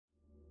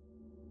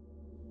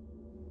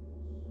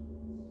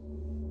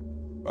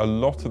A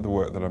lot of the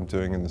work that I'm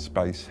doing in the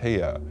space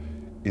here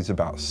is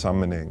about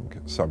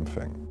summoning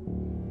something.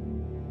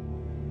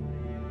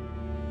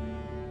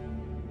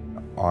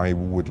 I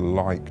would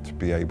like to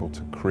be able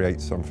to create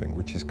something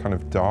which is kind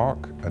of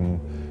dark and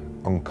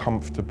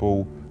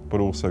uncomfortable, but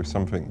also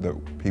something that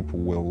people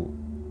will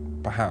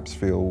perhaps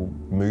feel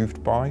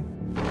moved by.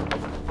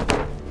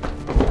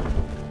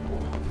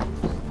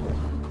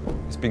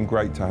 It's been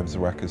great to have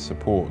Zoeka's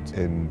support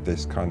in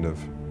this kind of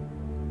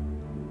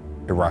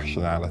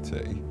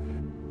irrationality.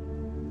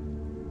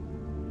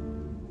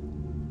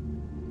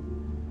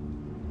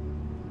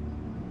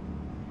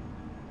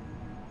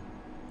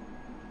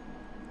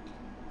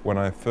 When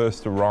I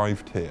first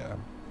arrived here,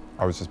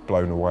 I was just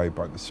blown away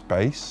by the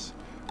space,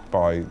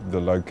 by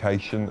the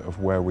location of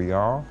where we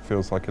are. It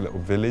feels like a little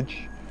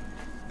village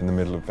in the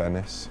middle of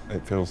Venice.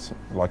 It feels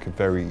like a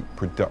very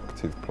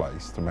productive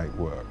place to make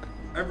work.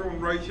 Everyone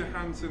raise your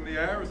hands in the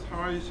air as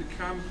high as you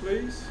can,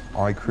 please.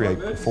 I create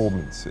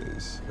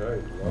performances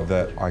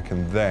that I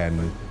can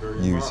then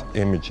use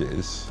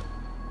images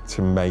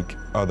to make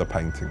other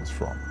paintings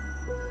from.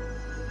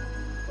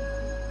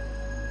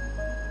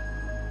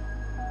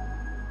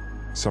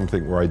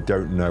 Something where I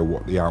don't know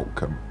what the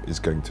outcome is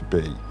going to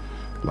be,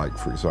 like,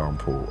 for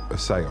example, a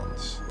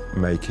seance,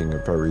 making a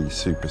very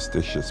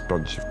superstitious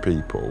bunch of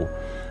people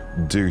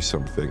do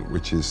something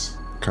which is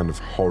kind of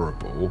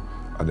horrible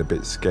and a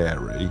bit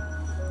scary,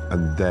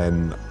 and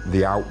then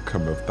the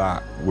outcome of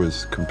that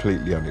was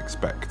completely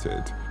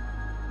unexpected.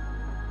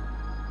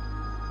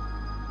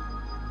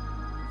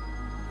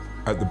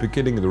 At the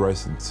beginning of the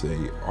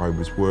residency, I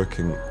was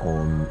working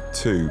on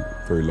two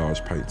very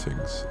large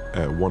paintings,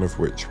 one of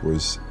which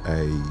was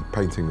a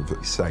painting of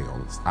the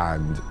seance,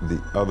 and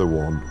the other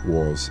one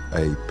was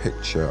a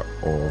picture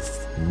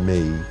of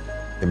me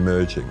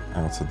emerging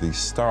out of these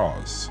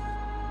stars.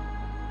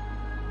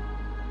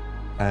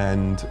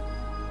 And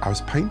I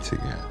was painting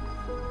it,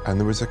 and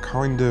there was a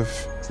kind of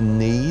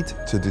need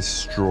to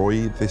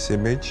destroy this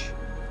image.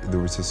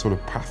 There was a sort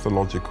of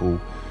pathological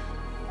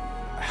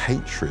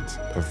hatred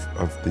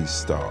of these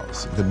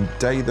stars. The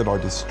day that I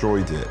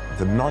destroyed it,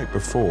 the night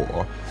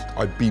before,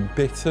 I'd been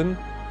bitten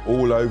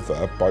all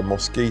over by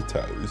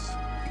mosquitoes.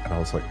 And I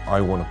was like,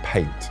 I want to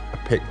paint a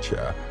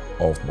picture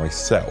of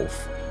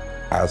myself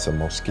as a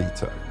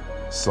mosquito,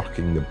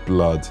 sucking the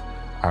blood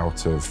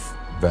out of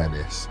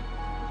Venice.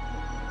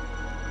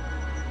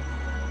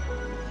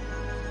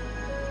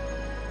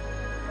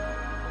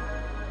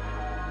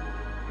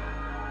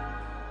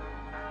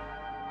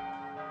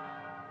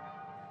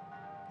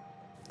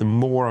 The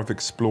more I've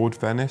explored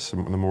Venice,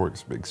 and the more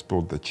I've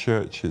explored the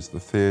churches, the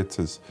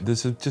theatres,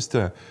 there's just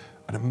an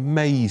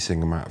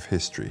amazing amount of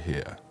history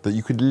here that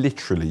you could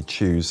literally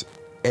choose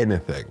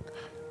anything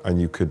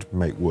and you could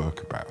make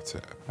work about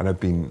it. And I've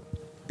been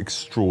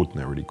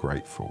extraordinarily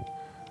grateful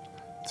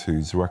to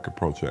Zoeka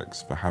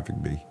Projects for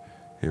having me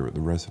here at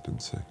the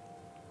Residency.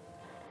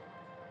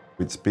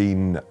 It's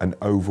been an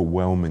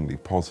overwhelmingly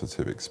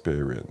positive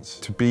experience.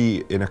 To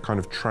be in a kind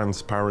of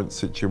transparent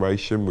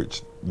situation,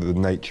 which the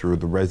nature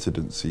of the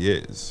residency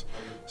is.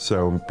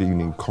 So I'm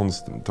being in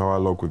constant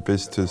dialogue with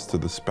visitors to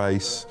the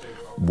space,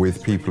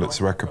 with people at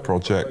Zoeka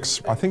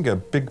Projects. I think a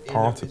big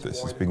part of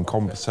this has been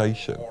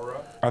conversation.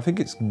 I think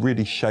it's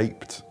really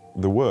shaped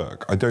the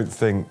work. I don't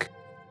think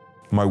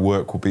my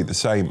work will be the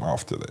same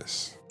after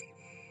this.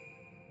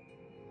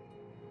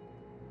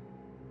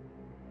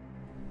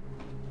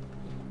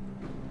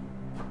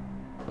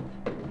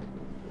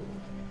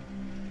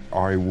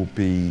 I will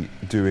be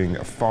doing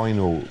a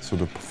final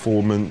sort of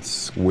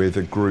performance with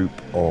a group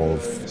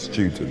of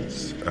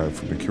students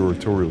from the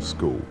curatorial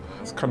school.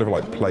 It's kind of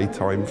like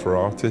playtime for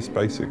artists,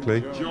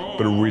 basically,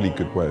 but a really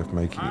good way of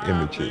making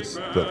images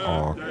that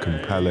are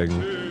compelling,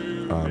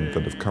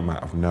 that have come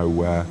out of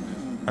nowhere,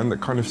 and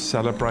that kind of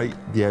celebrate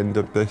the end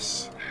of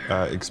this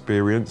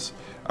experience.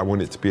 I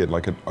want it to be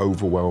like an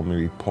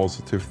overwhelmingly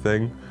positive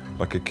thing,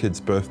 like a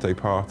kid's birthday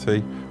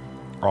party,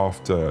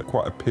 after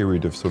quite a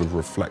period of sort of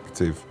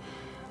reflective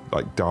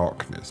like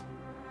darkness.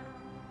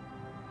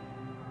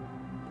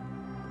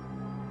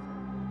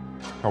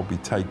 I'll be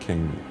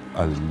taking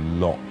a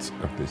lot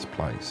of this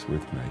place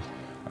with me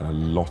and a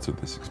lot of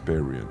this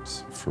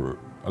experience for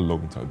a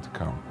long time to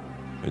come,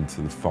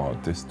 into the far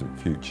distant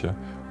future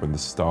when the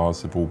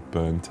stars have all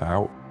burnt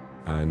out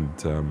and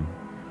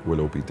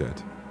we'll all be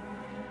dead.